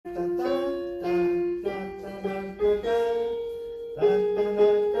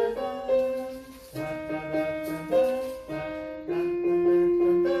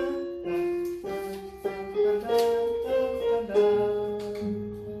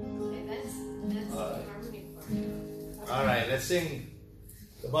let's sing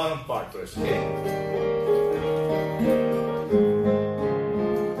the bottom part first, okay?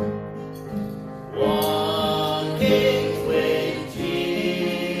 Walking with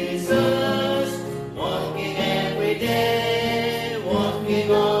Jesus, walking every day, walking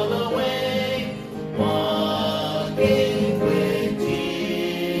all the way, walking with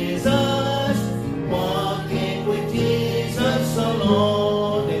Jesus, walking with Jesus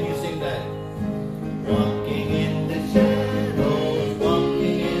alone. Then you sing that. Walking in the shadows,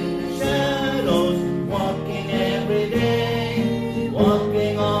 walking in the shadows, walking every day,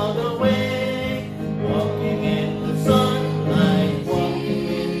 walking all the way, walking in the sunlight, walking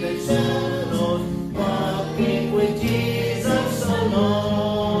in the shadows, walking with Jesus alone.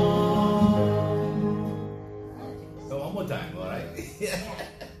 So one more time, all right?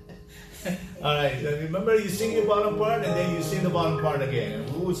 All right, remember you sing the bottom part and then you sing the bottom part again. And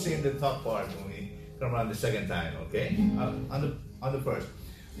who will sing the top part when we come around the second time, okay? On the first.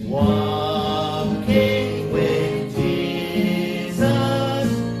 Walking with Jesus,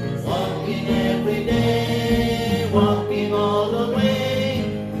 walking every day, walking all the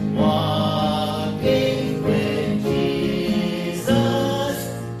way, walking with Jesus,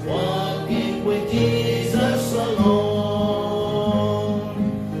 walking with Jesus alone,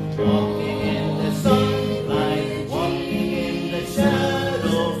 walking in the sunlight, walking in the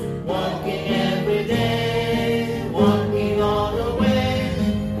shadows, walking every day, walking all the way,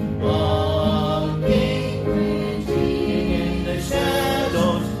 walking in the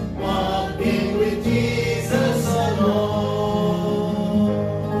shadows, walking with Jesus alone.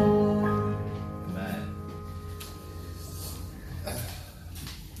 Amen.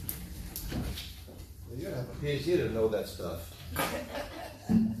 You gotta have a PhD to know that stuff.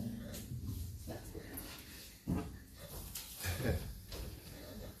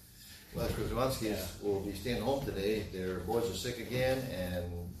 Well, Krzywanskis will be staying home today. Their boys are sick again, and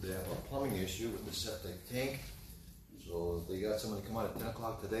they have a plumbing issue with the septic tank. So they got someone to come out at 10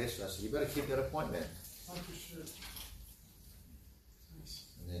 o'clock today, so I said, you better keep that appointment. Oh, for sure. Nice.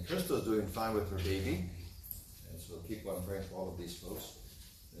 And then Crystal's doing fine with her baby. And so keep on praying for all of these folks.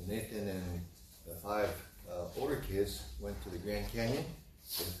 And Nathan and the 5 older kids went to the Grand Canyon.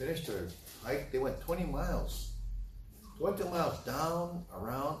 They finished their hike. They went 20 miles. 20 miles down,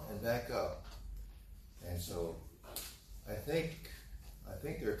 around, and back up. And so I think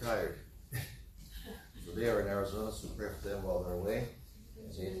they're tired. So they are in Arizona, so pray for them while they're away.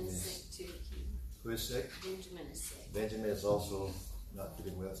 Benjamin is sick too. Who is sick? Benjamin is sick. Benjamin is also not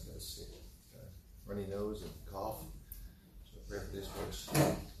feeling well. He's got a sick, runny nose and cough. So pray for these folks. All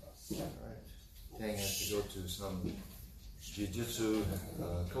right. Tang has to go to some jiu-jitsu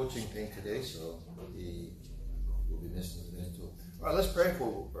coaching thing today, so he will be missing the minute too. All right, let's pray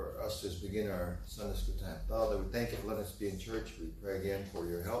for us as we begin our Sunday school time. Father, we thank you for letting us be in church. We pray again for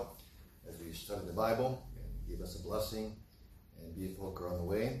your help as we study the Bible, and give us a blessing, and be it folk who are on the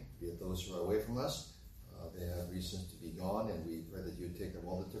way, be it those who are away from us. They have reasons to be gone, and we pray that you would take up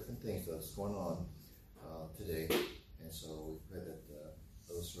all the different things that's going on today. And so we pray that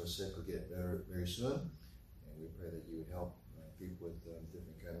those who are sick will get better very soon, and we pray that you would help people with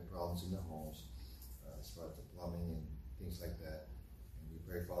different kind of problems in their homes, as far as the plumbing and things like that. And we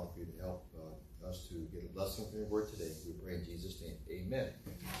pray, Father, for you to help us to get a blessing from your word today. We pray in Jesus' name. Amen.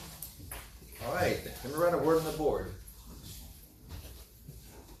 All right, let me write a word on the board.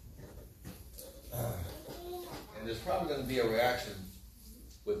 And there's probably going to be a reaction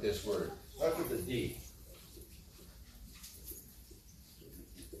with this word. Start with the D.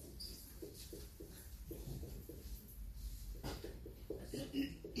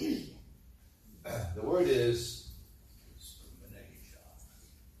 The word is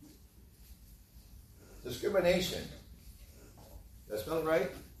discrimination. Did I spell it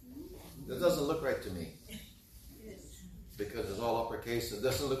right? That doesn't look right to me. Because it's all uppercase. It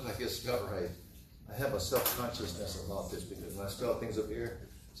doesn't look like it's spelled right. I have a self-consciousness about this because when I spell things up here,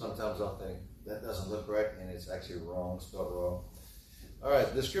 sometimes I'll think, that doesn't look right, and it's actually wrong, spelled wrong. All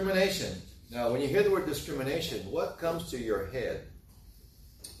right, discrimination. Now, when you hear the word discrimination, what comes to your head?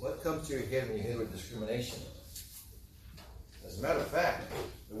 What comes to your head when you hear the word discrimination? As a matter of fact,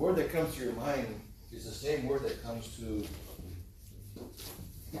 the word that comes to your mind is the same word that comes to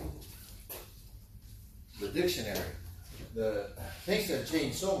the dictionary. The things have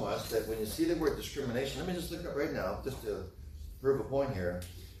changed so much that when you see the word discrimination, let me just look up right now, just to prove a point here.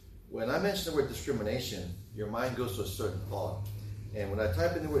 When I mention the word discrimination, your mind goes to a certain thought. And when I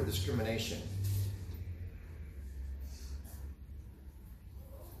type in the word discrimination,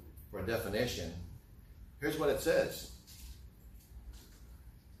 for a definition, here's what it says.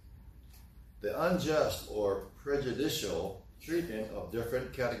 The unjust or prejudicial treatment of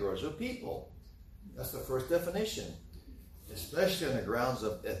different categories of people. That's the first definition. Especially on the grounds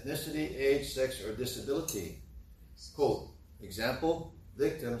of ethnicity, age, sex, or disability. Quote, example,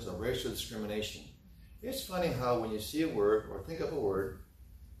 victims of racial discrimination. It's funny how when you see a word or think of a word,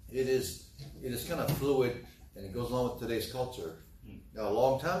 it is kind of fluid and it goes along with today's culture. Now, a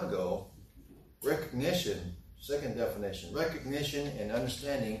long time ago, recognition, second definition, recognition and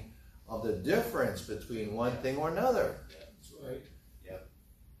understanding of the difference between one thing or another. That's right. Yep.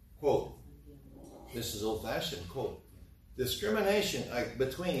 Quote, this is old-fashioned, quote, discrimination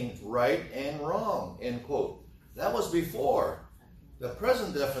between right and wrong, end quote. That was before. The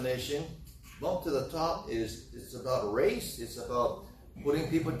present definition, bump to the top, it's about race, it's about putting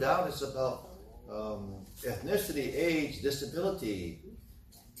people down, it's about ethnicity, age, disability,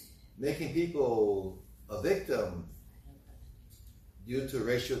 making people a victim due to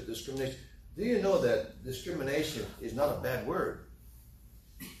racial discrimination. Do you know that discrimination is not a bad word?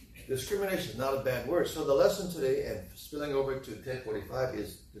 Discrimination is not a bad word. So the lesson today, and spilling over to 1045,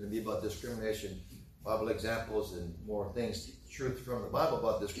 is going to be about discrimination, Bible examples and more things, truth from the Bible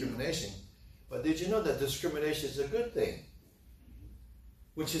about discrimination. But did you know that discrimination is a good thing?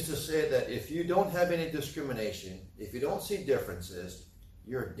 Which is to say that if you don't have any discrimination, if you don't see differences,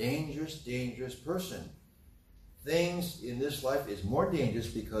 you're a dangerous, dangerous person. Things in this life is more dangerous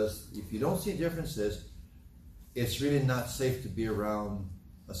because if you don't see differences, it's really not safe to be around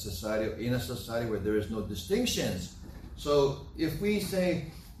a society, in a society where there is no distinctions. So if we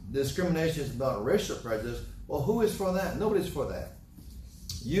say discrimination is about racial prejudice, well, who is for that? Nobody's for that.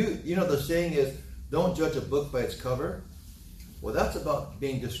 You know the saying is, don't judge a book by its cover. Well, that's about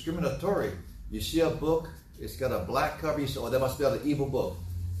being discriminatory. You see a book, it's got a black cover, you say, oh, that must be an evil book.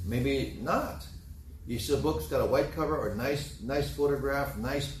 Maybe not. You see a book, it's got a white cover or a nice photograph,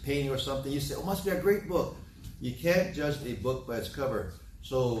 nice painting or something. You say, oh, it must be a great book. You can't judge a book by its cover.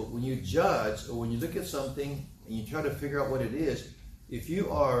 So when you judge or when you look at something and you try to figure out what it is, if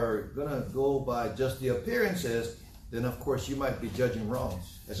you are going to go by just the appearances, then of course you might be judging wrong.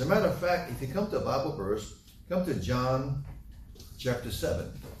 As a matter of fact, if you come to a Bible verse, come to John chapter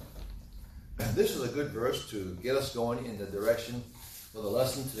 7. And this is a good verse to get us going in the direction for the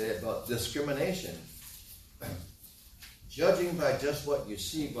lesson today about discrimination. Judging by just what you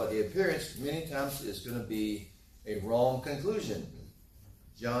see by the appearance many times is going to be a wrong conclusion.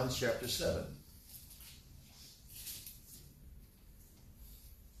 John chapter 7.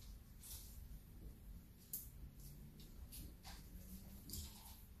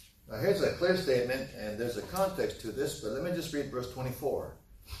 Now here's a clear statement, and there's a context to this, but let me just read verse 24.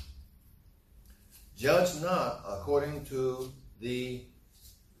 Judge not according to the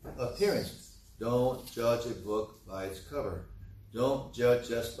appearance. Don't judge a book by its cover. Don't judge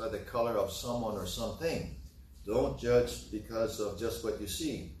just by the color of someone or something. Don't judge because of just what you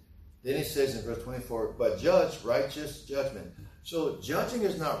see. Then he says in verse 24, but judge righteous judgment. So judging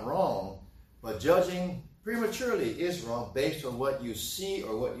is not wrong, but judging prematurely is wrong based on what you see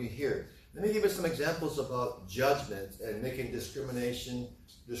or what you hear. Let me give you some examples about judgment and making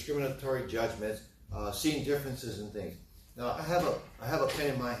discriminatory judgments, seeing differences in things. Now I have a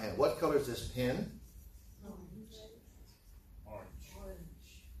pen in my hand. What color is this pen? Orange.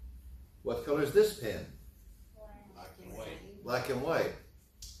 What color is this pen? Black and white. Black and white.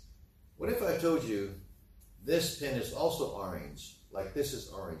 What if I told you this pen is also orange, like this is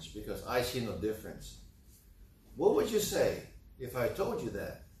orange, because I see no difference? What would you say if I told you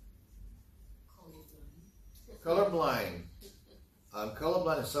that? Colorblind. I'm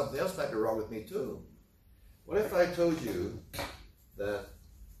colorblind and something else might be wrong with me too. What if I told you that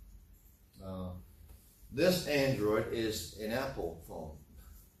this Android is an Apple phone?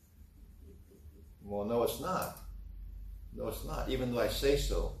 Well, no, it's not. No, it's not, even though I say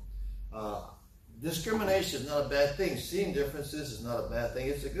so. Discrimination is not a bad thing. Seeing differences is not a bad thing.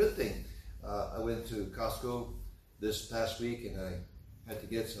 It's a good thing. I went to Costco this past week and I had to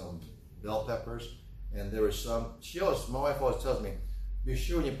get some bell peppers, and there was some. My wife always tells me, be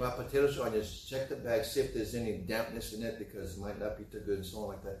sure when you buy potatoes or onions, check the bag, see if there's any dampness in it because it might not be too good and so on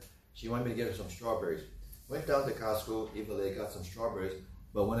like that. She wanted me to get her some strawberries. Went down to Costco, even though they got some strawberries,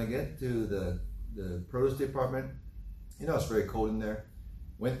 but when I get to the produce department, you know it's very cold in there.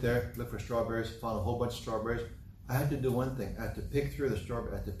 Went there, looked for strawberries, found a whole bunch of strawberries. I had to do one thing. I had to pick through the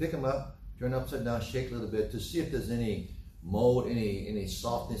strawberries. I had to pick them up, turn upside down, shake a little bit to see if there's any mold, any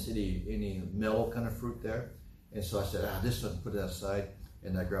softness, any mellow kind of fruit there. And so I said, this one, put it aside.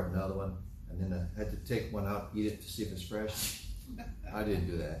 And I grabbed another one. And then I had to take one out, eat it to see if it's fresh. I didn't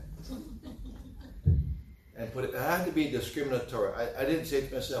do that. And put it, I had to be discriminatory. I didn't say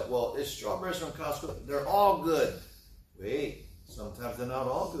to myself, well, it's strawberries from Costco. They're all good. Wait, sometimes they're not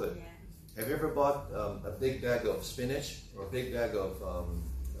all good. Yeah. Have you ever bought a big bag of spinach or a big bag of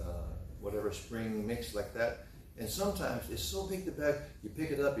whatever spring mix like that? And sometimes it's so big the bag, you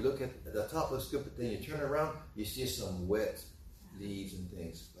pick it up, you look at the top looks good, but then you turn around, you see some wet leaves and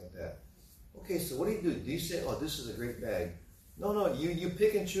things like that. Okay, so what do? Do you say, oh, this is a great bag? No, you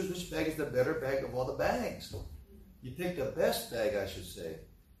pick and choose which bag is the better bag of all the bags. You pick the best bag, I should say.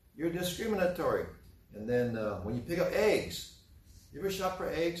 You're discriminatory. And then when you pick up eggs, you ever shop for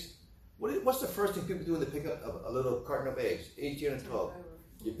eggs? What's the first thing people do when they pick up a little carton of eggs, 18 or 12?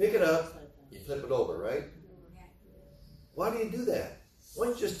 You pick it up, you flip it over, right? Why do you do that? Why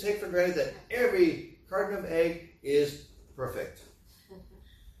don't you just take for granted that every carton of egg is perfect?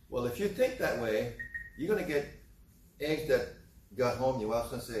 Well, if you think that way, you're going to get eggs that got home. Your wife's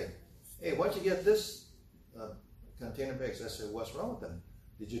going to say, hey, why don't you get this container of eggs? I said, what's wrong with them?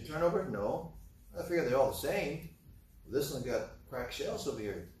 Did you turn over? No. I figured they're all the same. This one got cracked shells over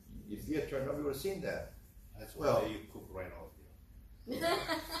here. If you had turned over, you would have seen that. That's why you cook right off here.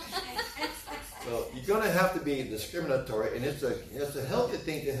 So you're going to have to be discriminatory, and it's a healthy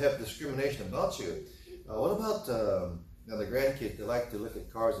thing to have discrimination about you. What about now the grandkids? They like to look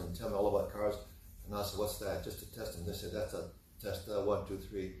at cars and tell me all about cars. And I said, what's that? Just to test them. They said, that's a Tesla 1, 2,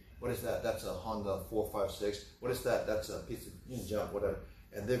 3. What is that? That's a Honda 456. What is that? That's a piece of junk, whatever.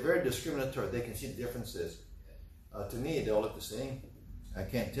 And they're very discriminatory. They can see differences. To me, they all look the same. I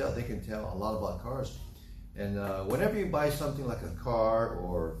can't tell. They can tell a lot about cars. And whenever you buy something like a car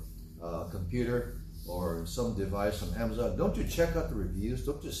or a computer or some device from Amazon, don't you check out the reviews?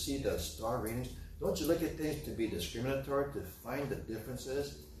 Don't you see the star ratings? Don't you look at things to be discriminatory, to find the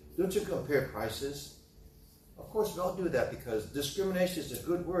differences? Don't you compare prices? Of course, we all do that because discrimination is a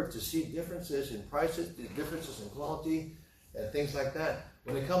good word, to see differences in prices, differences in quality, and things like that.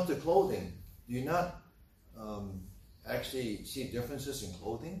 When it comes to clothing, do you not actually see differences in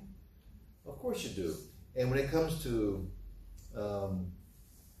clothing? Of course you do. And when it comes to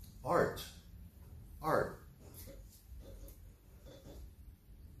art,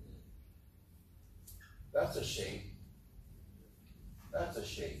 that's a shape. That's a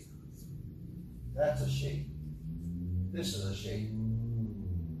shape. That's a shape. This is a shape.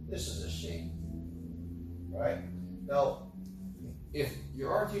 This is a shape. Right? Now, if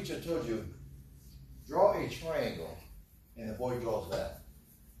your art teacher told you, draw a triangle, and the boy draws that,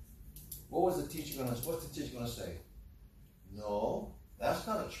 what's the teacher going to say? No, that's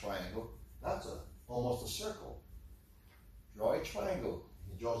not a triangle. That's almost a circle. Draw a triangle.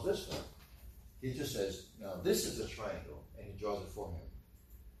 He draws this one. Teacher says, now this is a triangle, and he draws it for him.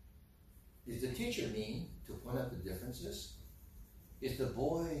 Is the teacher mean to point out the differences? Is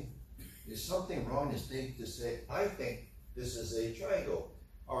something wrong in his thinking to say, I think this is a triangle.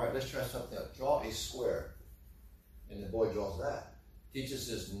 All right, let's try something else. Draw a square. And the boy draws that. Teacher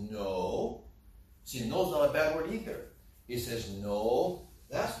says, no. See, no's not a bad word either. He says, no,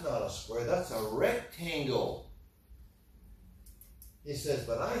 that's not a square, that's a rectangle. He says,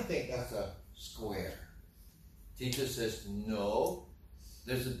 but I think that's a square. Teacher says, no.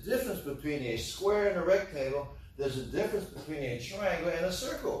 There's a difference between a square and a rectangle. There's a difference between a triangle and a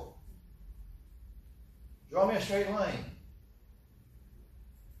circle. Draw me a straight line.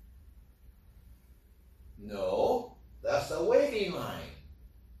 No, that's a wavy line.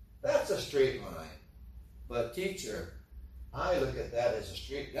 That's a straight line. But teacher, I look at that as a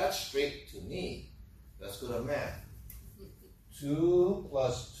straight, that's straight to me. Let's go to math. 2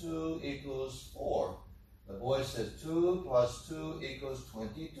 plus 2 equals 4. The boy says 2 plus 2 equals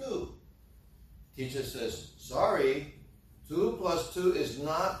 22. Teacher says, sorry, 2 plus 2 is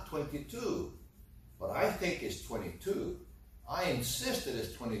not 22. But I think it's 22. I insist that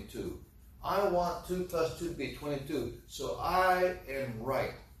it's 22. I want 2 plus 2 to be 22. So I am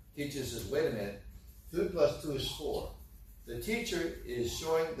right. Teacher says, wait a minute. 2 plus 2 is 4. The teacher is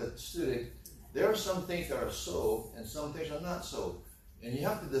showing the student there are some things that are so and some things are not so. And you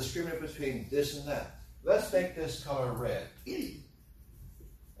have to discriminate between this and that. Let's make this color red.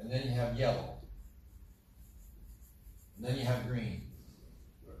 And then you have yellow. And then you have green.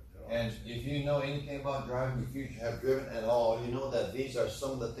 And if you know anything about driving, if you have driven at all, you know that these are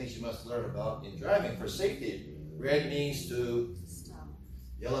some of the things you must learn about in driving for safety. Red means to stop.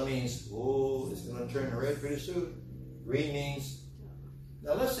 Yellow means, oh, it's going to turn red pretty soon. Green means,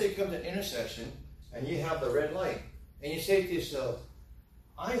 now let's say you come to an intersection and you have the red light. And you say to yourself,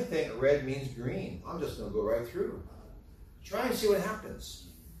 I think red means green. I'm just going to go right through. Try and see what happens.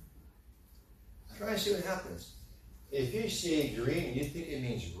 Try and see what happens. If you see green and you think it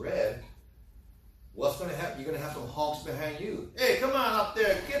means red, what's going to happen? You're going to have some honks behind you. Hey, come on up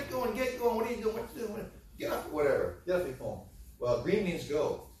there. Get going, get going. What are you doing? What are you doing? Get up, whatever. Get up.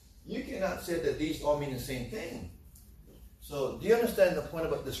 said that these all mean the same thing. So do you understand the point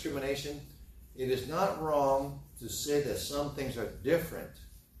about discrimination? It is not wrong to say that some things are different.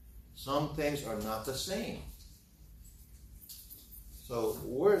 Some things are not the same. So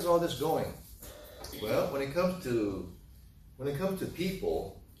where is all this going? Well, when it comes to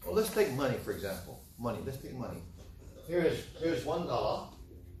people, well, let's take money for example. Money. Let's take money. Here's $1,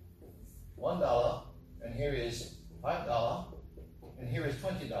 $1, and here is $5, and here is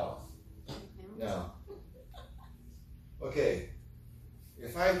 $20. Now, okay,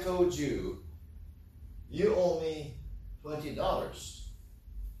 if I told you, you owe me $20,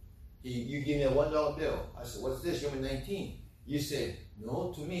 you give me a $1 bill. I said, what's this? You owe me 19. You say,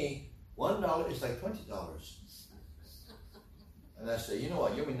 no, to me, $1 is like $20. And I say, you know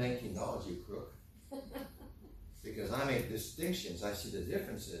what? You owe me $19, you crook. Because I make distinctions. I see the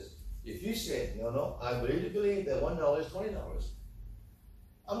differences. If you say, no, I really believe that $1 is $20,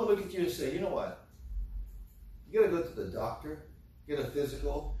 I'm going to look at you and say, you know what? You got to go to the doctor, get a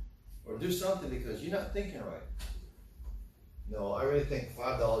physical, or do something because you're not thinking right. No, I really think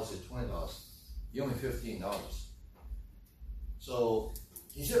 $5 is $20. You owe me $15. So,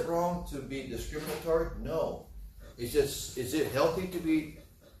 is it wrong to be discriminatory? No. Is it healthy to be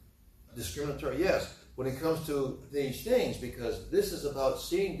discriminatory? Yes. When it comes to these things, because this is about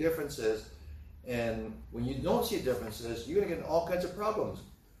seeing differences, and when you don't see differences, you're going to get all kinds of problems.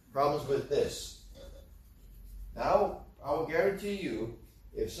 Problems with this. Now, I will guarantee you,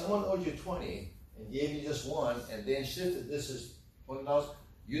 if someone owed you 20 and gave you just one, and then shifted this is $20,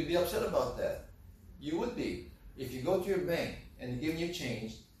 you'd be upset about that. You would be. If you go to your bank and they give you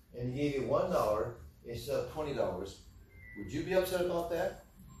change, and they gave you $1 instead of $20, would you be upset about that?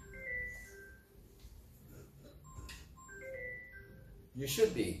 You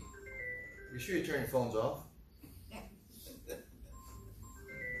should be. You sure you turn your phones off?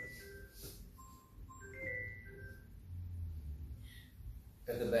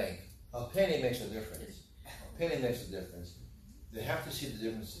 At the bank, a penny makes a difference. A penny makes a difference. They have to see the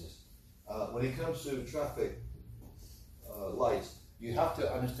differences. When it comes to traffic lights, you have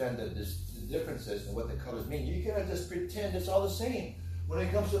to understand the differences and what the colors mean. You cannot just pretend it's all the same. When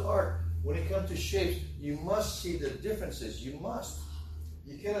it comes to art, when it comes to shapes, you must see the differences. You must.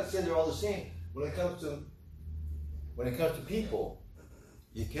 You cannot say they're all the same. When it comes to people,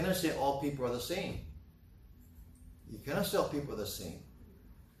 you cannot say all people are the same. You cannot say all people are the same.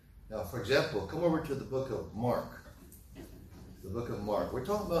 Now, for example, come over to the book of Mark. The book of Mark. We're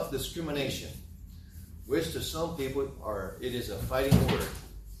talking about discrimination, which to some people it is a fighting word.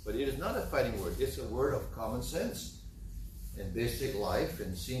 But it is not a fighting word. It's a word of common sense in basic life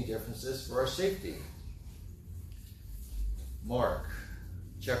and seeing differences for our safety. Mark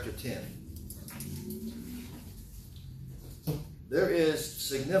chapter 10. There is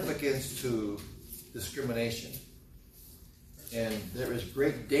significance to discrimination. And there is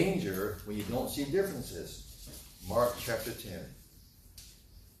great danger when you don't see differences. Mark chapter 10.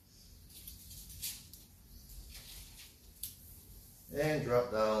 And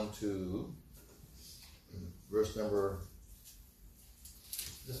drop down to verse number,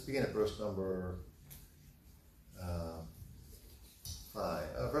 let's begin at verse number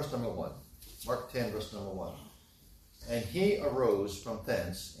 1. Mark 10, verse number 1. And he arose from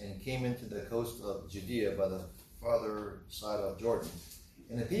thence and came into the coast of Judea by the farther side of Jordan.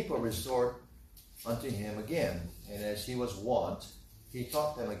 And the people restored unto him again. And as he was wont, he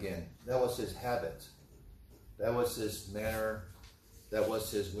taught them again. That was his habit. That was his manner. That was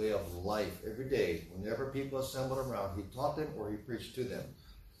his way of life. Every day, whenever people assembled around, he taught them or he preached to them.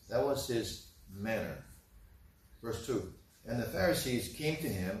 That was his manner. Verse 2. And the Pharisees came to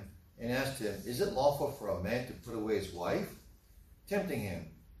him and asked him, Is it lawful for a man to put away his wife? Tempting him.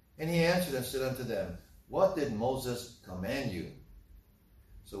 And he answered and said unto them, What did Moses command you?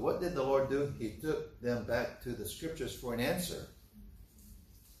 So what did the Lord do? He took them back to the scriptures for an answer.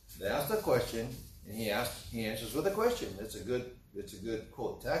 They asked a question, and he answers with a question. It's a good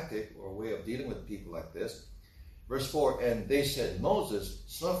quote tactic or way of dealing with people like this. Verse 4, and they said, Moses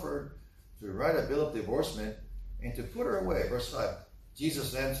suffered to write a bill of divorcement and to put her away. Verse 5,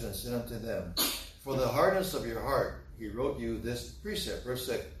 Jesus answered and said unto them, For the hardness of your heart he wrote you this precept. Verse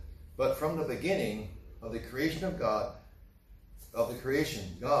 6, but from the beginning of the creation of God,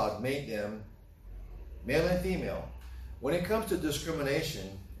 God made them male and female. When it comes to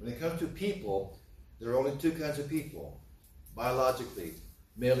discrimination, when it comes to people, there are only two kinds of people, biologically,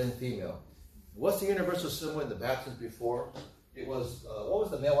 male and female. What's the universal symbol in the baptisms before? It was, what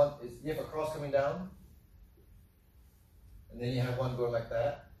was the male one? You have a cross coming down, and then you have one going like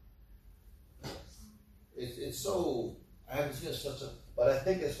that. It's so, I haven't seen such a, but I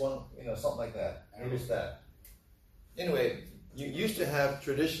think it's one, something like that. Maybe it's that. Anyway, you used to have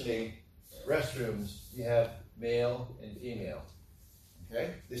traditionally restrooms, you have male and female.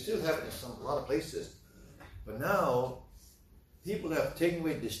 Okay? They still have it in a lot of places. But now, people have taken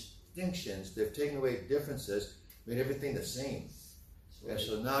away distinctions, they've taken away differences, made everything the same. And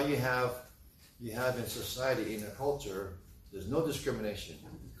so now you have in society, in a culture, there's no discrimination.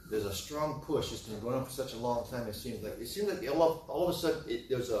 There's a strong push. It's been going on for such a long time. It seems like all of a sudden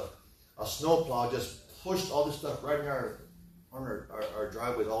there's a snowplow just pushed all this stuff right in our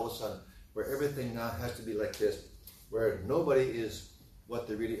driveway all of a sudden, where everything now has to be like this, where nobody is what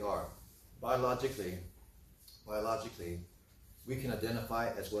they really are. Biologically, we can identify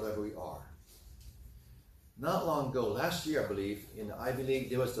as whatever we are. Not long ago, last year I believe, in the Ivy League,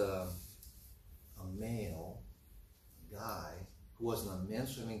 there was a male guy who was on a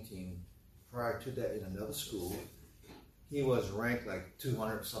men's swimming team. Prior to that, in another school, he was ranked like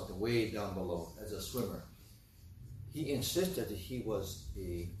 200 something, way down below as a swimmer. He insisted that he was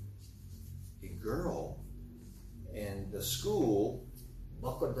a girl, and the school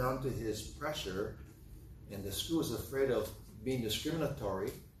buckled down to his pressure, and the school was afraid of being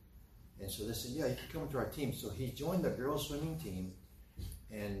discriminatory, and so they said, yeah, you can come to our team. So he joined the girls swimming team,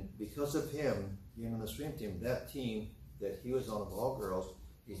 and because of him being on the swim team, that team that he was on of all girls,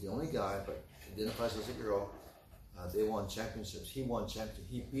 he's the only guy, but identifies as a girl, they won championships. He won championships.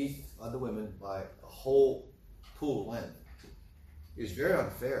 He beat other women by a whole pool length. It was very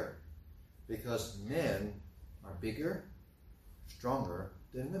unfair, because men are bigger, stronger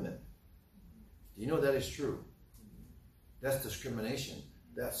than women. Do you know that is true? That's discrimination.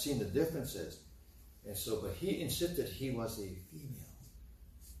 That's seeing the differences. And so, but he insisted he was a female.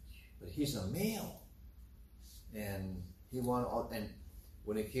 But he's a male. And he won all, and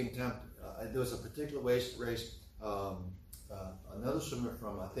when it came time, there was a particular race, another swimmer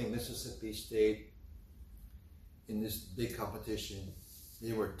from, I think, Mississippi State, in this big competition,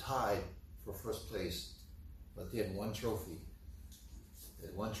 they were tied for first place, but they had one trophy. They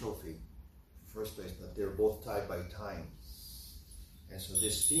had one trophy for first place, but they were both tied by time. And so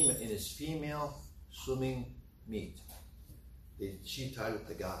this female, in his female swimming meet, she tied with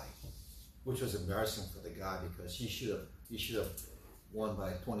the guy, which was embarrassing for the guy, because he should have won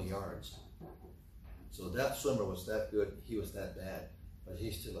by 20 yards. So that swimmer was that good, he was that bad, but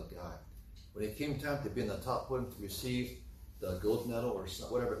he's still a guy. When it came time to be in the top one to receive the gold medal or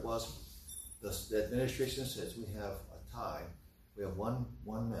whatever it was, the administration says, we have a tie, we have one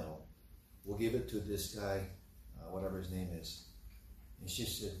medal, we'll give it to this guy, whatever his name is. And she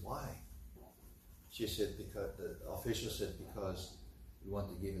said, why? She said, because the official said, because we want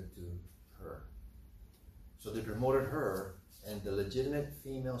to give it to her. So they promoted her, and the legitimate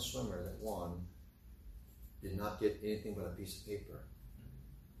female swimmer that won did not get anything but a piece of paper.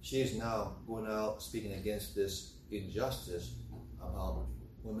 She is now going out speaking against this injustice about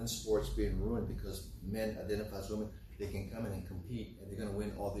women's sports being ruined because men identify as women. They can come in and compete, and they're going to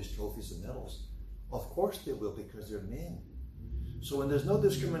win all these trophies and medals. Of course they will, because they're men. So when there's no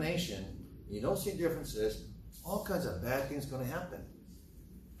discrimination, you don't see differences, all kinds of bad things are going to happen.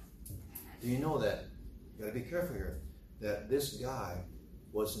 Do you know that? You got to be careful here. That this guy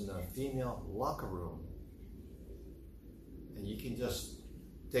was in the female locker room, and you can just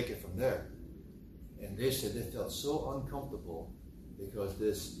take it from there. And they said they felt so uncomfortable because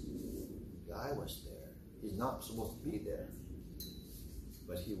this guy was there. He's not supposed to be there,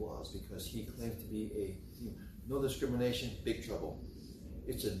 but he was, because he claimed to be a female. No discrimination, big trouble.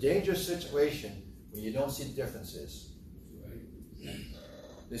 It's a dangerous situation when you don't see differences.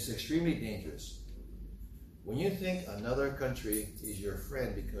 It's extremely dangerous. When you think another country is your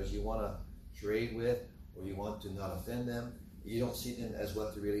friend because you want to trade with, or you want to not offend them, you don't see them as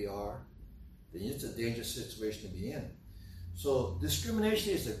what they really are, then it's a dangerous situation to be in. So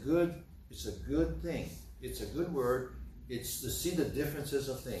discrimination is a good thing. It's a good word. It's to see the differences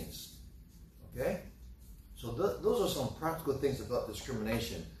of things. Okay? So those are some practical things about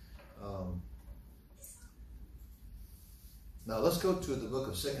discrimination. Now let's go to the book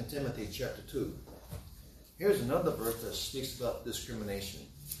of 2 Timothy chapter 2. Here's another verse that speaks about discrimination.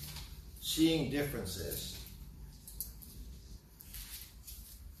 Seeing differences.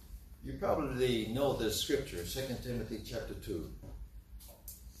 You probably know this scripture, 2 Timothy chapter 2.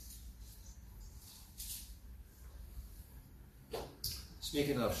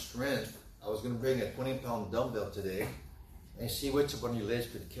 Speaking of strength, I was going to bring a 20-pound dumbbell today and see which one of your legs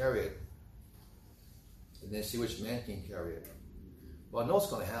could carry it, and then see which man can carry it. Well, I know what's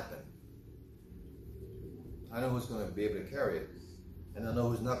going to happen. I know who's going to be able to carry it, and I know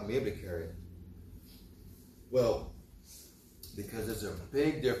who's not going to be able to carry it. Well, because there's a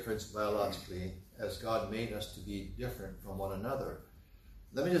big difference biologically as God made us to be different from one another.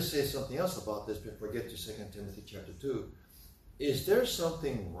 Let me just say something else about this before I get to 2 Timothy chapter 2. Is there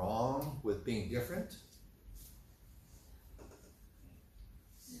something wrong with being different?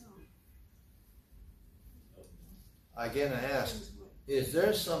 Again, I ask, is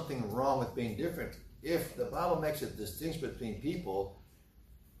there something wrong with being different? If the Bible makes a distinction between people,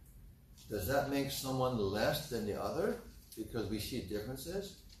 does that make someone less than the other because we see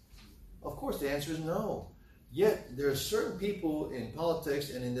differences? Of course, the answer is no. Yet, there are certain people in politics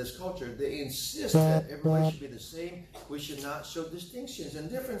and in this culture, they insist that everybody should be the same. We should not show distinctions and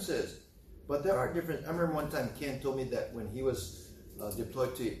differences. But there are differences. I remember one time Ken told me that when he was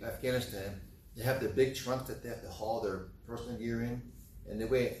deployed to Afghanistan, they have the big trunks that they have to haul their personal gear in, and they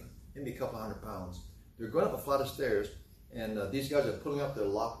weigh maybe a couple 100 pounds. They're going up a flight of stairs, and these guys are pulling up their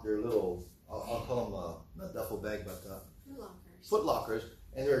little, I'll call them, not duffel bag, but foot lockers,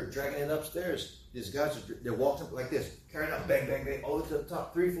 and they're dragging it upstairs. These guys, they're walking like this, carrying out bang, bang, bang, all the way to the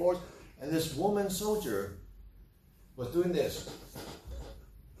top 3 floors, and this woman soldier was doing this.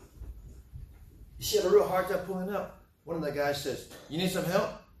 She had a real hard time pulling up. One of the guys says, "You need some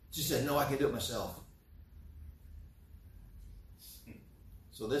help?" She said, "No, I can do it myself."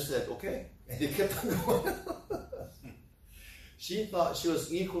 So they said, "Okay." And they kept on going. She thought she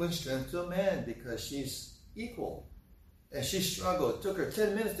was equal in strength to a man because she's equal. And she struggled. It took her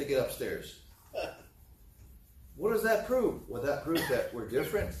 10 minutes to get upstairs. What does that prove? Well, that proves that we're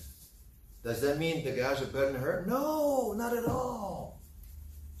different. Does that mean the guys are better than her? No, not at all.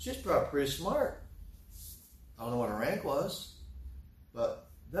 She's probably pretty smart. I don't know what her rank was, but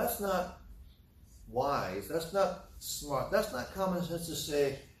that's not wise. That's not smart. That's not common sense to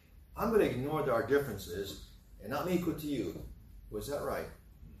say, I'm going to ignore our differences and I'm equal to you. Was that right?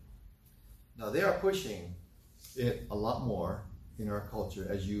 Now, they are pushing it a lot more in our culture,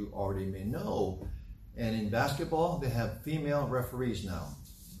 as you already may know. And in basketball, they have female referees now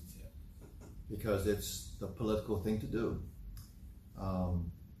because it's the political thing to do.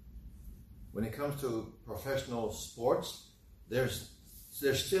 When it comes to professional sports, there's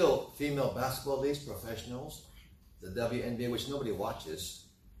still female basketball leagues, professionals, the WNBA, which nobody watches,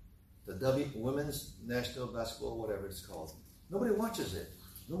 the Women's National Basketball, whatever it's called. Nobody watches it.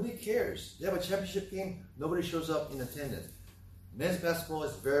 Nobody cares. They have a championship game, nobody shows up in attendance. Men's basketball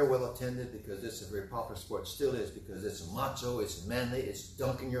is very well attended because it's a very popular sport. Still is, because it's macho, it's manly, it's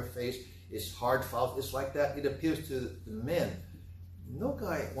dunk in your face, it's hard fouls, it's like that. It appeals to the men. No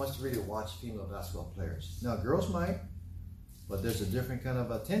guy wants to really watch female basketball players. Now, girls might, but there's a different kind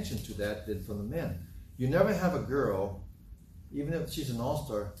of attention to that than from the men. You never have a girl, even if she's an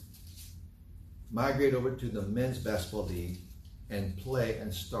all-star, migrate over to the men's basketball league and play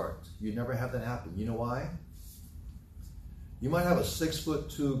and start. You never have that happen. You know why? You might have a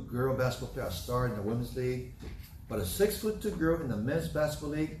 6'2" girl basketball player, a star in the women's league, but a 6'2" girl in the men's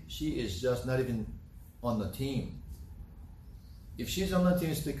basketball league, she is just not even on the team. If she's on the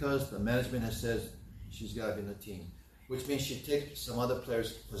team, it's because the management has said she's got to be in the team, which means she takes some other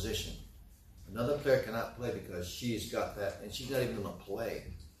player's position. Another player cannot play because she's got that, and she's not even going to play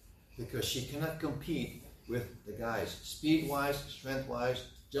because she cannot compete with the guys, speed-wise, strength-wise,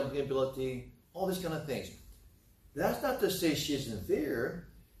 jumping ability, all these kind of things. That's not to say she's inferior.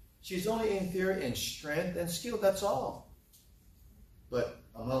 She's only inferior in strength and skill, that's all. But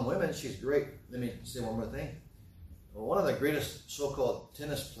among women, she's great. Let me say one more thing. One of the greatest so-called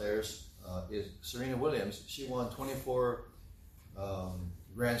tennis players is Serena Williams. She won 24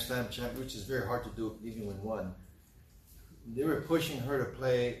 Grand Slam championships, which is very hard to do, even win one. They were pushing her to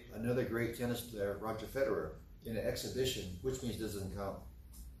play another great tennis player, Roger Federer, in an exhibition, which means doesn't count.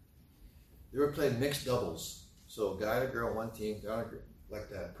 They were playing mixed doubles. So guy and a girl, one team, guy and a girl, like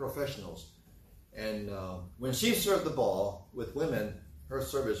that, professionals. And when she served the ball with women, her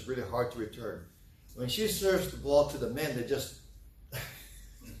serve is really hard to return. When she serves the ball to the men, they just,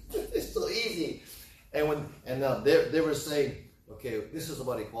 it's so easy. And they were saying, okay, this is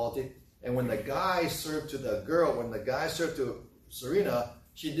about equality. And when the guy served to the girl, when the guy served to Serena,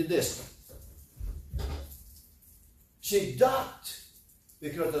 she did this. She ducked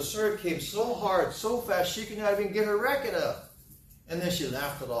because the serve came so hard, so fast, she could not even get her racket up. And then she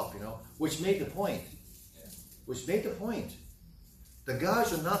laughed it off, which made the point. The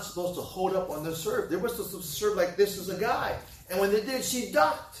guys are not supposed to hold up on the serve. They were supposed to serve like this as a guy. And when they did, she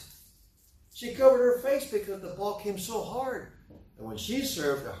ducked. She covered her face because the ball came so hard. And when she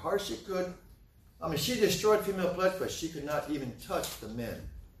served as hard as she could, she destroyed female players, but she could not even touch the men.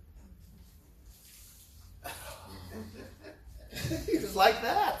 It was like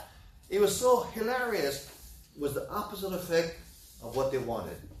that. It was so hilarious. was the opposite effect of what they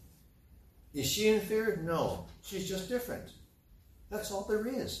wanted. Is she inferior? No. She's just different. That's all there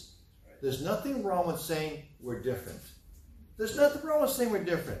is. There's nothing wrong with saying we're different. There's nothing wrong with saying we're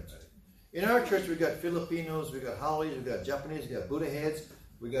different. In our church, we got Filipinos, we got Haoles, we got Japanese, we got Buddha heads,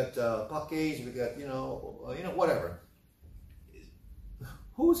 we got Pakis, we got whatever.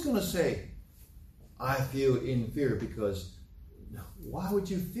 Who's going to say, I feel inferior because? Why would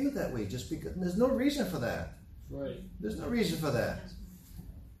you feel that way? Just because there's no reason for that. Right. There's no reason for that.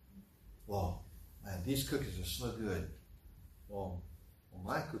 Well, man, these cookies are so good. Well,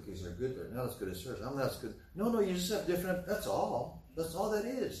 my cookies are good. They're not as good as hers. I'm not as good. No, you just have different. That's all. That's all that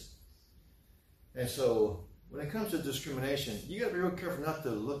is. And so, when it comes to discrimination, you got to be real careful not to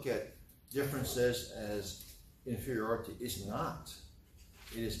look at differences as inferiority. It's not.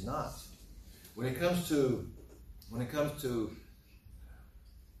 It is not. When it comes to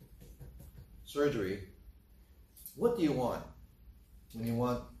surgery, what do you want? When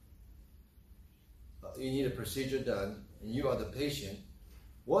you need a procedure done, and you are the patient,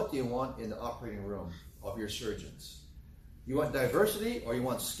 what do you want in the operating room of your surgeons? You want diversity or you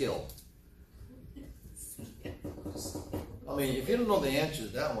want skill? I mean, if you don't know the answer to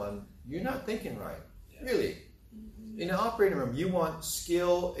that one, you're not thinking right. Yeah. Really. In the operating room, you want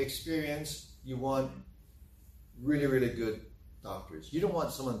skill, experience, you want really, really good doctors. You don't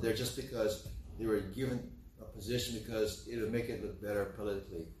want someone there just because they were given a position because it'll make it look better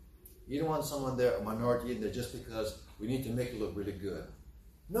politically. You don't want someone there, a minority in there, just because we need to make it look really good.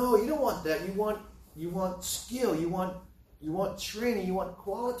 No, you don't want that. You want skill. You want training. You want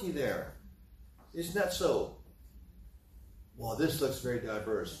quality there. Isn't that so? Well, this looks very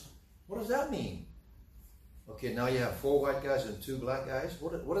diverse. What does that mean? Okay, now you have 4 white guys and 2 black guys.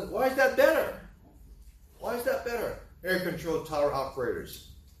 Why is that better? Why is that better? Air control tower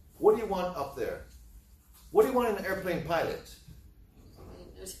operators. What do you want up there? What do you want in an airplane pilot?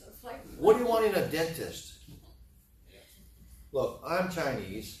 What do you want in a dentist? Look, I'm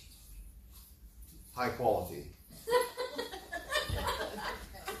Chinese, high quality.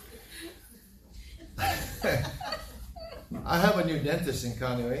 I have a new dentist in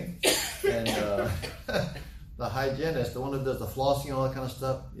Kaneohe, and the hygienist, the one that does the flossing and all that kind of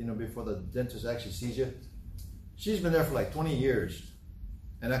stuff, before the dentist actually sees you, she's been there for like 20 years.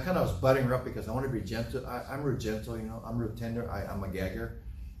 And I kind of was butting her up because I want to be gentle. I'm real gentle, I'm real tender. I'm a gagger.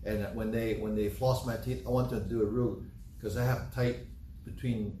 And when they floss my teeth, I want them to do it real, because I have tight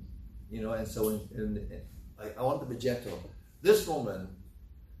between, and so I want them to be gentle. This woman,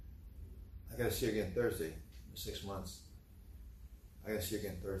 I got to see her again Thursday, in 6 months. I got to see her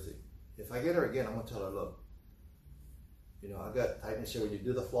again Thursday. If I get her again, I'm going to tell her, look, I got tightness here. When you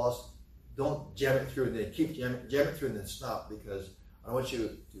do the floss, don't jam it through and then keep jam it through and then stop, because I don't want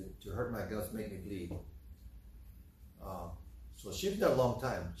you to hurt my guts, make me bleed. So she's been there a long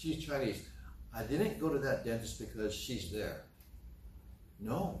time. She's Chinese. I didn't go to that dentist because she's there.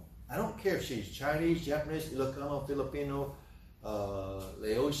 No, I don't care if she's Chinese, Japanese, Ilocano, Filipino,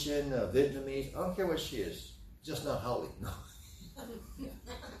 Laotian, Vietnamese. I don't care what she is. Just not Haole. No.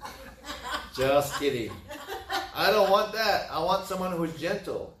 Just kidding. I don't want that. I want someone who's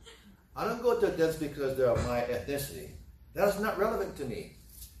gentle. I don't go to a dentist because they're of my ethnicity. That is not relevant to me.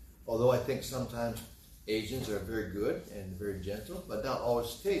 Although I think sometimes Asians are very good and very gentle, but not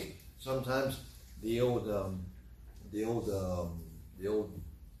always the case. Sometimes the old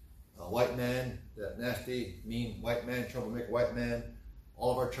white man, that nasty, mean white man, troublemaker white man,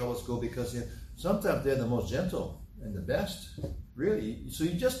 all of our troubles go because sometimes they're the most gentle and the best, really. So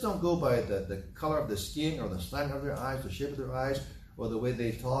you just don't go by the color of the skin or the slant of their eyes, the shape of their eyes, or the way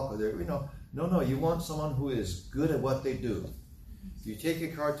they talk, or their, No, you want someone who is good at what they do. You take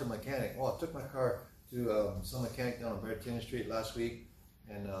your car to a mechanic. Oh, I took my car to some mechanic down on Barrington Street last week,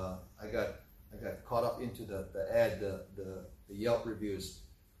 and I got caught up into the ad, the Yelp reviews.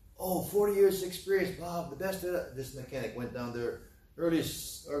 Oh, 40 years experience, Bob, the best. This mechanic went down there early.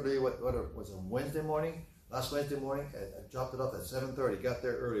 What was it, Wednesday morning? Last Wednesday morning, I dropped it off at 7:30. Got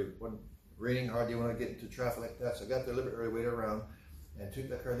there early. Wasn't raining hard. You want to get into traffic like that, so I got there a little bit early, waited around, and took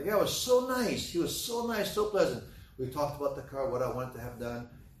the car. The guy was so nice. He was so nice, so pleasant. We talked about the car, what I wanted to have done,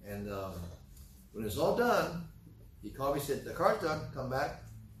 and when it was all done, he called me and said, the car's done, come back.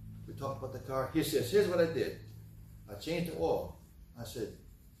 We talked about the car. He says, here's what I did. I changed the oil. I said,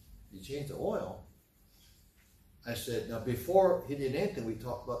 you changed the oil? I said, now before he did anything, we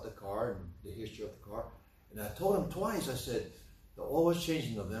talked about the car and the history of the car. And I told him twice, I said, the oil was changed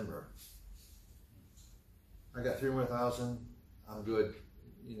in November. I got 3 more thousand, I'm good,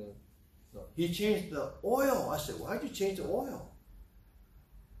 No. He changed the oil. I said, why'd you change the oil?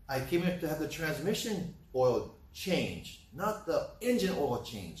 I came here to have the transmission oil changed, not the engine oil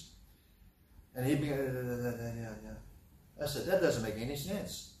changed. And he began, I said, that doesn't make any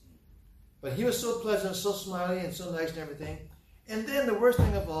sense. But he was so pleasant, so smiley, and so nice and everything. And then the worst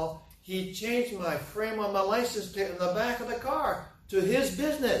thing of all, he changed my frame on my license plate in the back of the car to his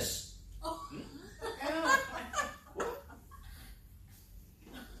business.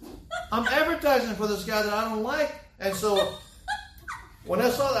 I'm advertising for this guy that I don't like. And so when I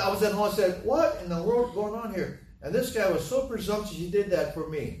saw that, I was at home and said, what in the world is going on here? And this guy was so presumptuous, he did that for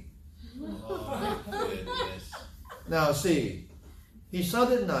me. Oh, goodness. Now, see, he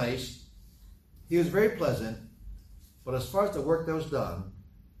sounded nice. He was very pleasant. But as far as the work that was done,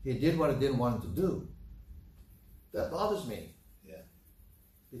 he did what I didn't want him to do. That bothers me. Yeah.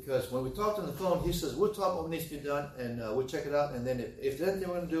 Because when we talked on the phone, he says, we'll talk what needs to be done, and we'll check it out. And then if there's anything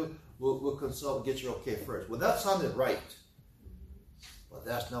we're going to do, we'll consult and get you okay first. Well, that sounded right. But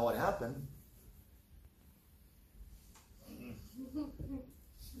that's not what happened.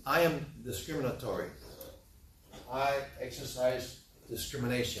 I am discriminatory. I exercise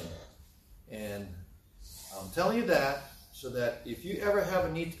discrimination. And I'm telling you that so that if you ever have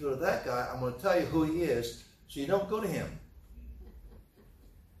a need to go to that guy, I'm going to tell you who he is so you don't go to him.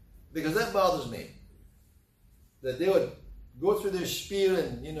 Because that bothers me. That they would go through their spiel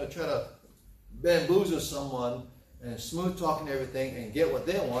and, try to bamboozle someone and smooth talking everything and get what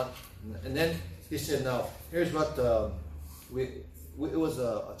they want. And then he said, no, here's what it was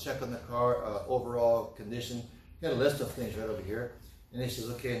a check on the car, overall condition. He had a list of things right over here. And he says,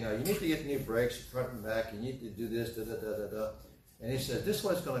 okay, now you need to get new brakes, front and back. You need to do this, da-da-da-da-da. And he said, this is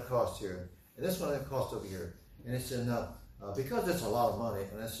what it's going to cost here. And this is what it's going to cost over here. And he said, no, because it's a lot of money.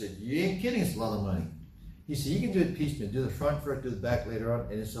 And I said, you ain't kidding, it's a lot of money. He said, you can do it piecemeal. Do the front first, do the back later on,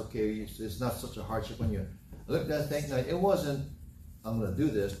 and it's okay. It's not such a hardship when you look at that thing. Now, it wasn't, I'm going to do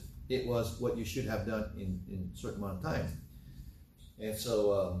this. It was what you should have done in a certain amount of time. And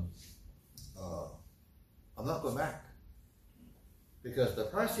so I'm not going back. Because the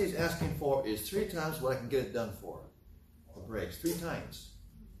price he's asking for is 3 times what I can get it done for brakes. 3 times.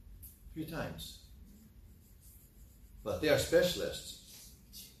 3 times. But they are specialists.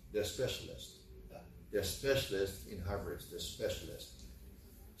 They're specialists. They're specialists in hybrids. They're specialists.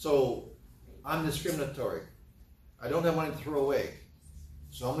 So I'm discriminatory. I don't have money to throw away.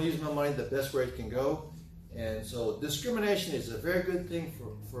 So I'm going to use my money the best way it can go. And so discrimination is a very good thing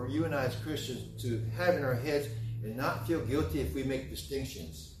for you and I as Christians to have in our heads and not feel guilty if we make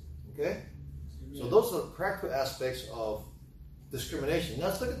distinctions. Okay? So those are practical aspects of discrimination. Now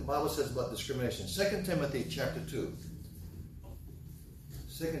let's look at what the Bible says about discrimination. 2 Timothy chapter 2.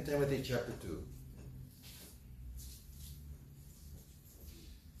 2 Timothy chapter 2.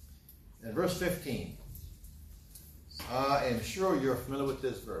 And verse 15. I am sure you're familiar with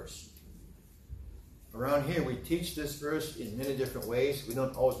this verse. Around here we teach this verse in many different ways. We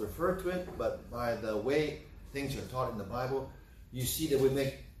don't always refer to it, but by the way things are taught in the Bible, you see that we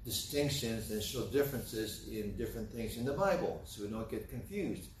make distinctions and show differences in different things in the Bible, so we don't get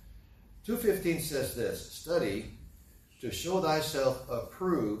confused. 2:15 says this, study to show thyself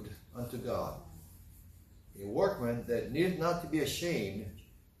approved unto God, a workman that needeth not to be ashamed,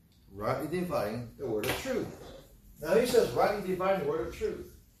 rightly dividing the word of truth. Now he says rightly dividing the word of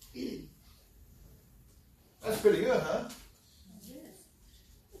truth. That's pretty good, huh?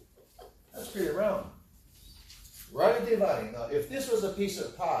 That's pretty round. Rightly dividing. Now, if this was a piece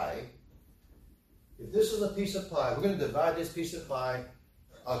of pie, we're going to divide this piece of pie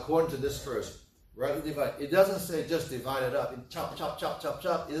according to this verse. Rightly divide. It doesn't say just divide it up and chop, chop, chop, chop,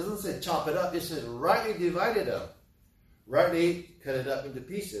 chop. It doesn't say chop it up. It says rightly divide it up. Rightly cut it up into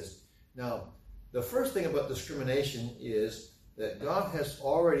pieces. Now, the first thing about discrimination is that God has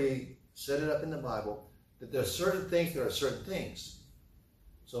already set it up in the Bible that there are certain things that are certain things.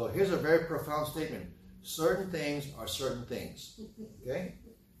 So here's a very profound statement. Certain things are certain things. Okay?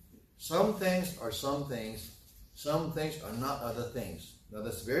 Some things are some things. Some things are not other things. Now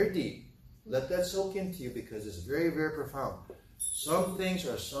that's very deep. Let that soak into you because it's very, very profound. Some things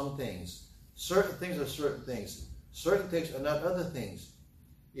are some things. Certain things are certain things. Certain things are not other things.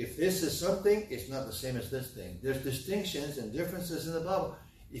 If this is something, it's not the same as this thing. There's distinctions and differences in the Bible.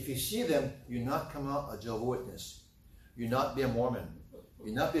 If you see them, you not come out a Jehovah's Witness. You not be a Mormon.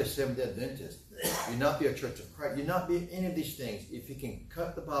 You not be a Seventh-day Adventist. You not be a Church of Christ. You not be any of these things. If you can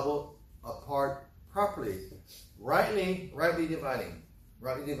cut the Bible apart properly, rightly dividing.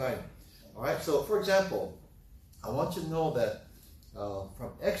 Rightly dividing. All right, so for example, I want you to know that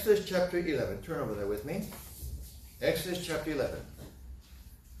from Exodus chapter 11, turn over there with me. Exodus chapter 11.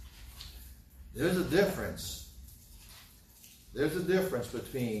 There's a difference There's a difference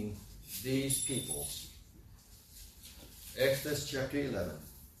between these peoples. Exodus chapter 11.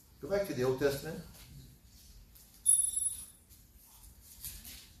 Go back to the Old Testament.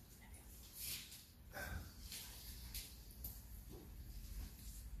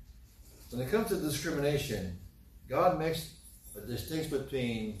 When it comes to discrimination, God makes a distinction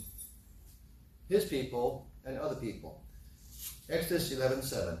between His people and other people. Exodus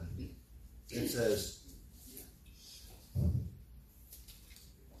 11:7. It says,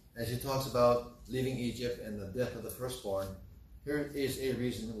 as He talks about leaving Egypt and the death of the firstborn, here is a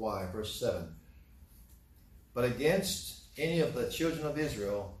reason why. Verse 7. But against any of the children of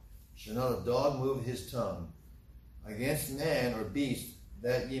Israel shall not a dog move his tongue against man or beast,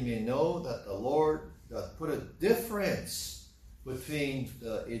 that ye may know that the Lord doth put a difference between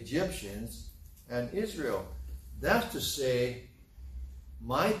the Egyptians and Israel. That's to say,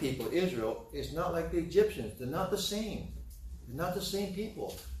 my people, Israel, is not like the Egyptians. They're not the same. They're not the same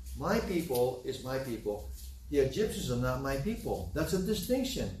people. My people is my people. The Egyptians are not my people. That's a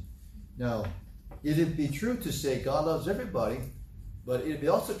distinction. Now, it'd be true to say God loves everybody, but it'd be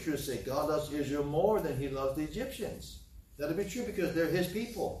also true to say God loves Israel more than He loves the Egyptians. That'd be true because they're His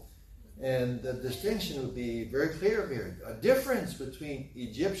people. And the distinction would be very clear here. A difference between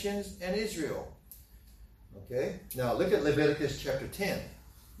Egyptians and Israel. Okay? Now look at Leviticus chapter 10.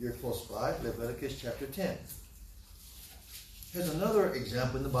 You're close by. Leviticus chapter 10. Here's another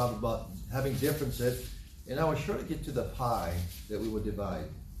example in the Bible about having differences. And I will surely get to the pie that we will divide.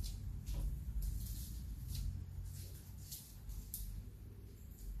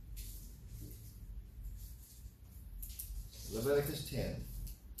 Leviticus 10.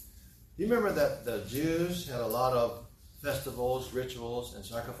 Do you remember that the Jews had a lot of festivals, rituals, and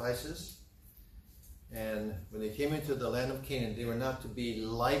sacrifices? And when they came into the land of Canaan, they were not to be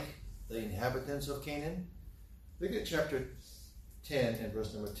like the inhabitants of Canaan. Look at chapter 10 and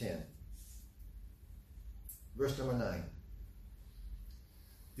verse number 10. Verse number 9.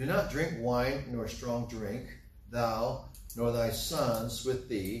 Do not drink wine nor strong drink, thou nor thy sons with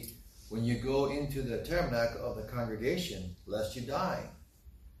thee, when you go into the tabernacle of the congregation, lest you die.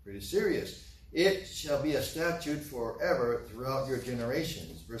 Pretty serious. It shall be a statute forever throughout your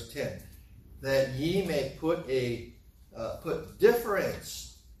generations. Verse 10. That ye may put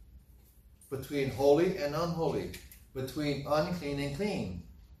difference between holy and unholy, between unclean and clean.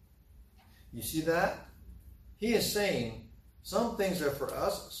 You see that? He is saying some things are for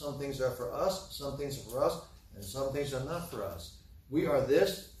us, some things are for us, some things are for us, and some things are not for us. We are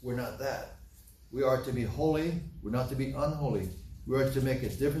this, we're not that. We are to be holy, we're not to be unholy. We are to make a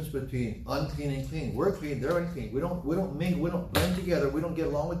difference between unclean and clean. We're clean, they're unclean. We don't mingle, we don't blend together, we don't get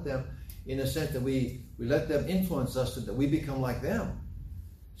along with them in a sense that we let them influence us so that we become like them.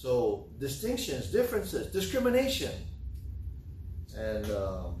 So distinctions, differences, discrimination. And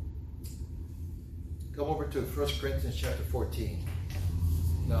come over to 1 Corinthians chapter 14.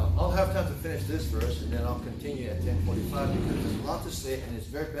 Now, I'll have time to finish this verse, and then I'll continue at 10:45 because there's a lot to say, and it's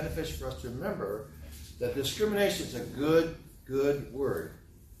very beneficial for us to remember that discrimination is a good word.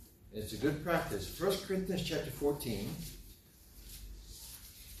 It's a good practice. 1 Corinthians chapter 14.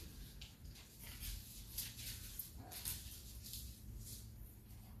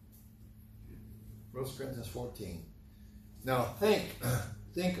 First Corinthians 14. Now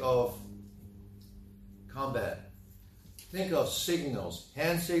think of combat. Think of signals,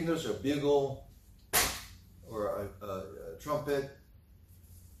 hand signals or bugle or a trumpet,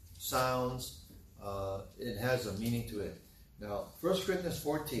 sounds. It has a meaning to it. Now, 1 Corinthians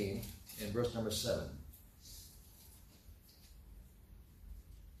 14 and verse number 7.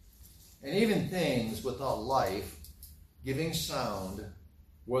 And even things without life, giving sound,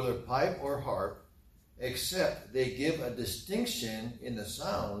 whether pipe or harp, except they give a distinction in the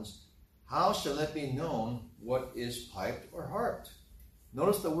sounds, how shall it be known what is piped or harped?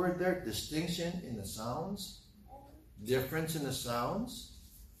 Notice the word there, distinction in the sounds, difference in the sounds.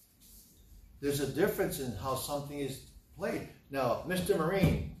 There's a difference in how something is played. Now, Mr.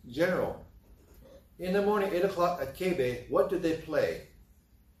 Marine, General, in the morning, 8 o'clock at K-Bay, what did they play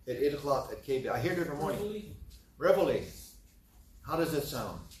at 8 o'clock at K-Bay? I hear it every morning. Reveille. How does it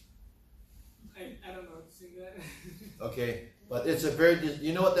sound? I don't know how to sing that. Okay, but it's a very,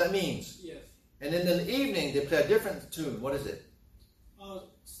 you know what that means? Yes. And then in the evening, they play a different tune. What is it?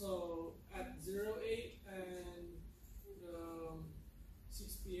 So at 08 and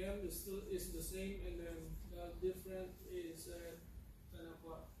 6 p.m. is the same, and then the different is at 10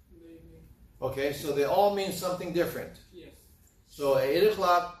 o'clock in the evening. Okay, so they all mean something different. Yes. So at 8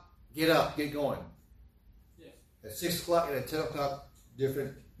 o'clock, get up, get going. Yes. At 6 o'clock and at 10 o'clock,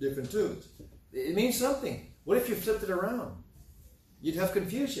 different tunes. It means something. What if you flipped it around? you'd have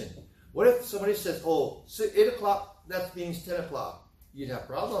confusion. What if somebody says, oh, 8 o'clock, that means 10 o'clock? You'd have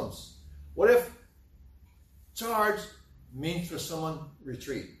problems. What if charge means for someone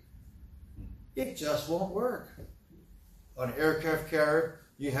retreat? It just won't work. On an aircraft carrier,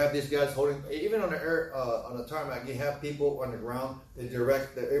 you have these guys holding, even on the tarmac, you have people on the ground, they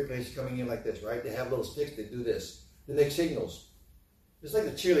direct the airplanes coming in like this, right? They have little sticks, they do this. They make signals. It's like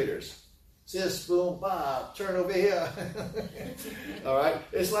the cheerleaders. Sis, boom, Bob, turn over here. All right?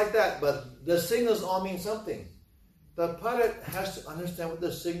 It's like that, but the signals all mean something. The pilot has to understand what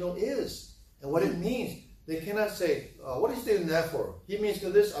the signal is and what it means. They cannot say, what is he doing that for? He means go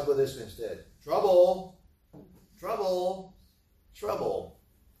this, I'll go this way instead. Trouble, trouble, trouble.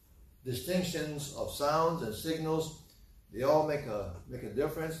 Distinctions of sounds and signals, they all make a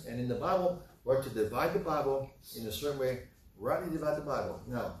difference. And in the Bible, we're to divide the Bible in a certain way, rightly divide the Bible.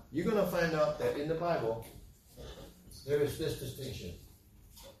 Now, you're going to find out that in the Bible, there is this distinction.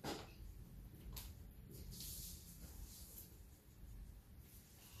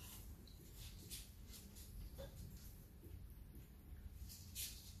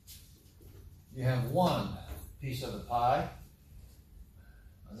 You have one piece of the pie,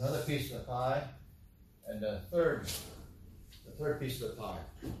 another piece of the pie, and the third piece of the pie.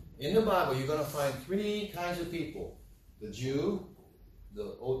 In the Bible, you're going to find three kinds of people. The Jew,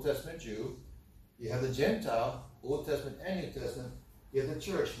 the Old Testament Jew. You have the Gentile, Old Testament and New Testament. You have the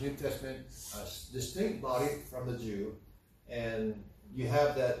church, New Testament, a distinct body from the Jew. And you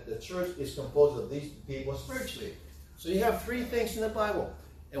have that the church is composed of these people spiritually. So you have three things in the Bible.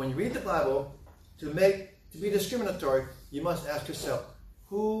 And when you read the Bible, to be discriminatory, you must ask yourself,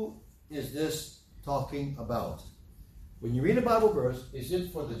 who is this talking about? When you read a Bible verse, is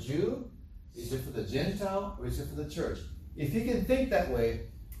it for the Jew? Is it for the Gentile? Or is it for the church? If you can think that way,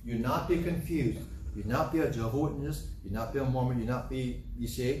 you'll not be confused. You'll not be a Jehovah's Witness. You'll not be a Mormon. You'll not be, you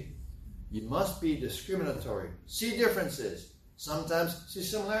see? You must be discriminatory. See differences. Sometimes see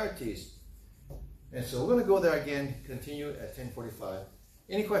similarities. And so we're going to go there again, continue at 10:45.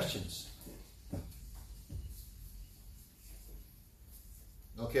 Any questions?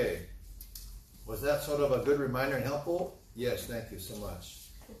 Okay. Was that sort of a good reminder and helpful? Yes, thank you so much.